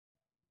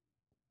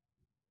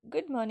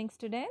Good morning,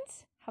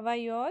 students. How are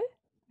you all?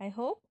 I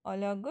hope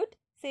all are good,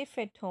 safe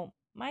at home.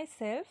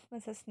 Myself,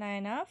 Mrs.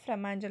 Nayana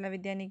from Angela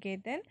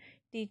Vidyaniketan,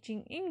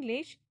 teaching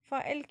English for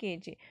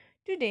LKG.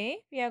 Today,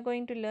 we are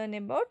going to learn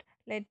about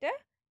letter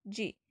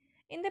G.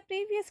 In the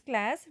previous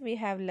class, we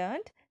have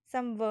learned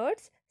some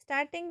words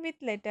starting with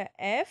letter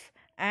F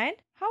and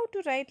how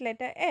to write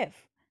letter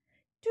F.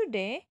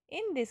 Today,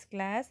 in this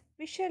class,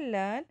 we shall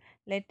learn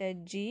letter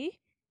G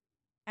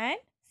and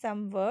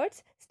some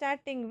words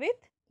starting with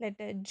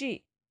letter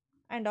G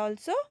and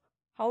also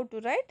how to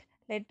write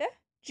letter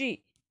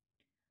G.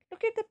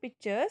 Look at the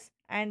pictures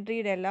and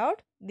read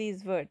aloud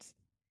these words.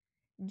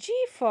 G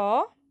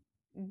for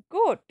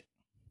goat.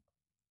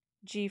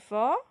 G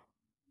for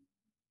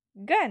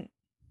gun.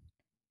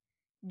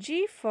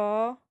 G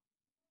for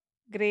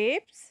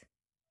grapes.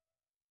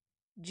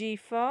 G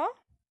for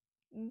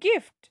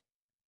gift.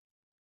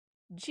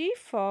 G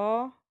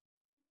for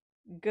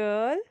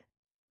girl.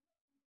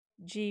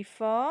 G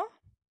for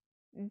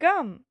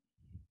gum.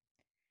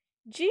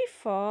 G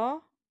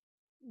for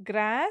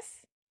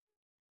grass.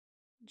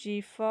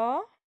 G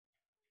for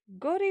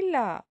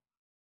gorilla.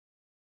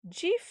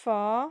 G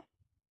for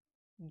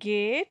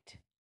gate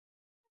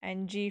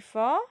and G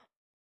for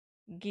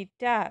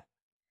guitar.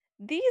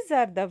 These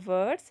are the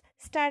words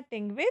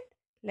starting with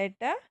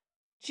letter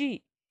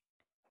G.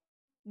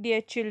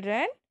 Dear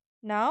children,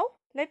 now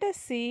let us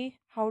see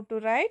how to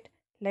write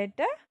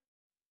letter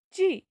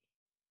G.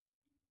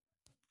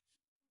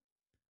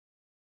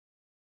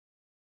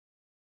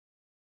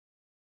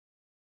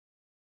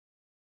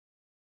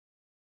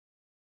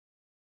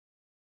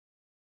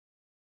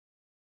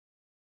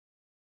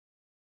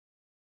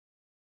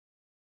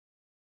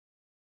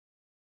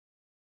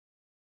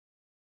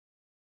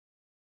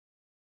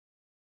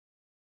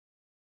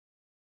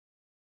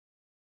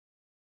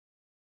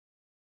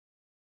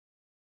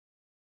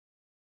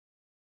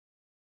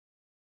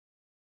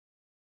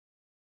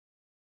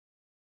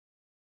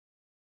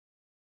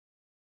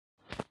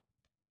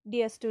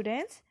 Dear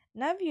students,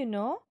 now you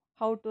know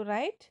how to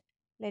write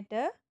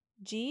letter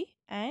G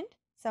and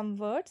some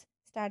words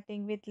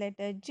starting with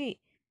letter G.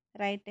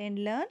 Write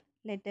and learn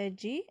letter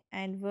G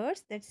and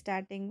words that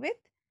starting with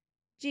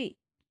G.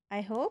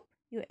 I hope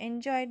you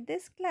enjoyed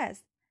this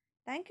class.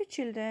 Thank you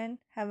children.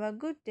 Have a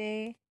good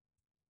day.